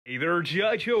Hey there,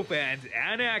 G.I. Joe fans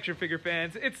and action figure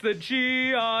fans, it's the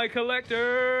G.I.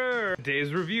 Collector!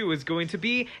 Today's review is going to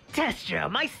be Distro,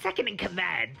 my second in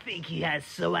command, think he has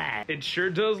swag. It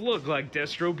sure does look like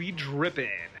Distro be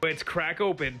drippin'. Let's crack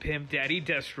open Pimp Daddy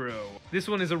Distro. This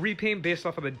one is a repaint based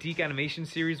off of the Deke Animation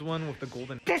Series one with the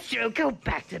golden Distro, go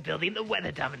back to building the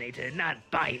Weather Dominator, not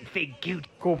buying fake Gucci.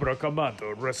 Cobra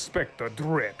Commando, respect the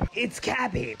drip. It's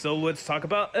Cabby. So let's talk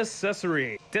about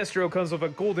accessory. Distro comes with a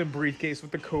golden briefcase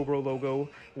with the Cobra logo.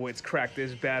 Let's crack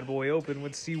this bad boy open.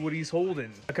 Let's see what he's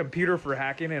holding. A computer for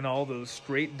hacking and all those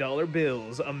straight dollar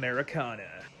bills, Americana.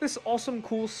 This awesome,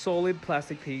 cool, solid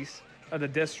plastic piece of the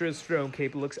Distro's throne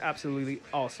cape looks absolutely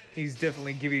awesome. He's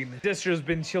definitely giving... Distro's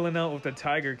been chilling out with the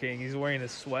Tiger King. He's wearing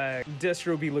his swag.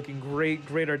 Distro be looking great,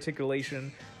 great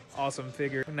articulation. Awesome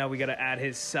figure. Now we gotta add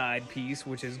his side piece,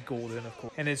 which is golden, of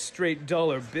course. And his straight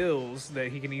dollar bills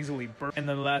that he can easily burn. And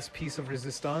the last piece of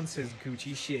resistance is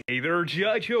Gucci shit. Hey there,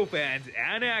 G.I. Joe fans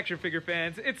and action figure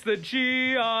fans, it's the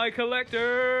G.I.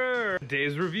 Collector!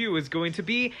 Today's review is going to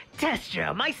be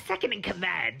Distro, my second in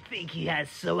command, think he has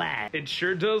swag. It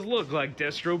sure does look like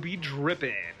Distro be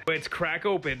drippin'. Let's crack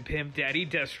open Pimp Daddy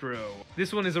Distro.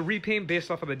 This one is a repaint based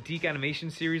off of the Deke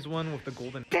Animation Series one with the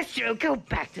golden Distro, go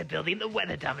back to building the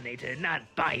Weather Dominator, not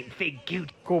buying fake Gucci.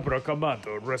 Cobra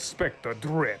Commando, respect the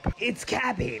drip. It's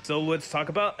Cabby. So let's talk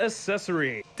about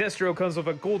accessory. Distro comes with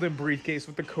a golden briefcase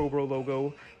with the Cobra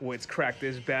logo. Let's crack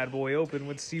this bad boy open.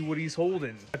 Let's see what he's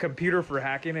holding. A computer for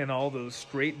hacking and all those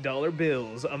straight dollar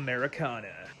bills,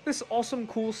 Americana. This awesome,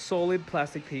 cool, solid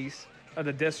plastic piece of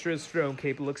the Distro's throne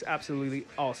cape looks absolutely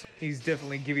awesome. He's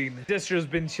definitely giving... Distro's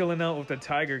been chilling out with the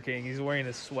Tiger King. He's wearing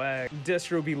his swag.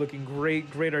 Distro be looking great,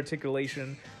 great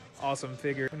articulation. Awesome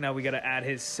figure. Now we gotta add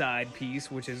his side piece,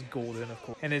 which is golden, of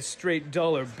course. And his straight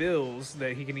dollar bills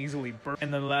that he can easily burn.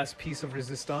 And the last piece of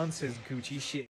resistance is Gucci shit.